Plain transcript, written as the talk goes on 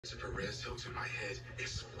To Perez Hilton, my head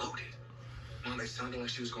exploded. Mom, it sounded like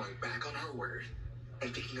she was going back on her word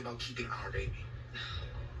and thinking about keeping our baby.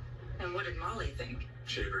 And what did Molly think?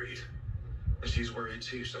 She agreed. And she's worried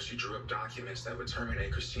too, so she drew up documents that would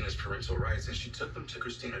terminate Christina's parental rights, and she took them to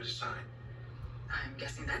Christina to sign. I'm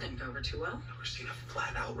guessing that didn't go over too well. Christina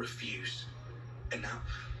flat out refused. And now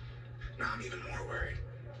I'm even more worried.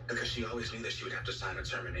 Because she always knew that she would have to sign a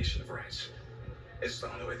termination of rights. It's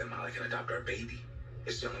the only way that Molly can adopt our baby.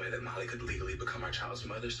 It's the only way that Molly could legally become our child's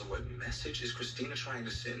mother. So what message is Christina trying to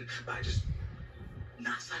send by just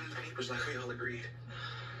not signing the papers like we all agreed?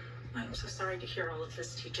 I'm so sorry to hear all of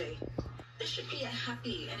this, TJ. This should be a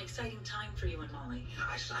happy and exciting time for you and Molly.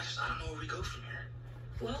 I don't know where we go from here.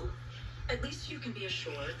 Well, at least you can be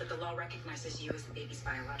assured that the law recognizes you as the baby's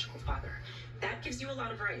biological father. That gives you a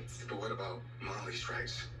lot of rights. But what about Molly's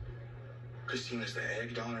rights? Christina's the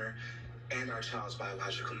egg donor and our child's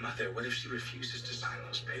biological mother. What if she refuses to sign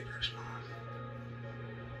those papers, Mom?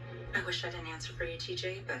 I wish I didn't answer for you,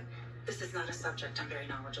 TJ, but this is not a subject I'm very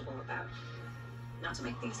knowledgeable about. Not to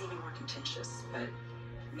make things even more contentious, but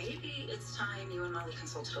maybe it's time you and Molly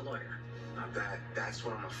consulted a lawyer. Now that's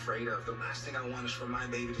what I'm afraid of. The last thing I want is for my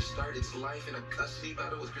baby to start its life in a custody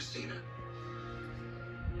battle with Christina.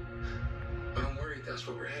 But I'm worried that's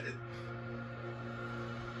where we're headed.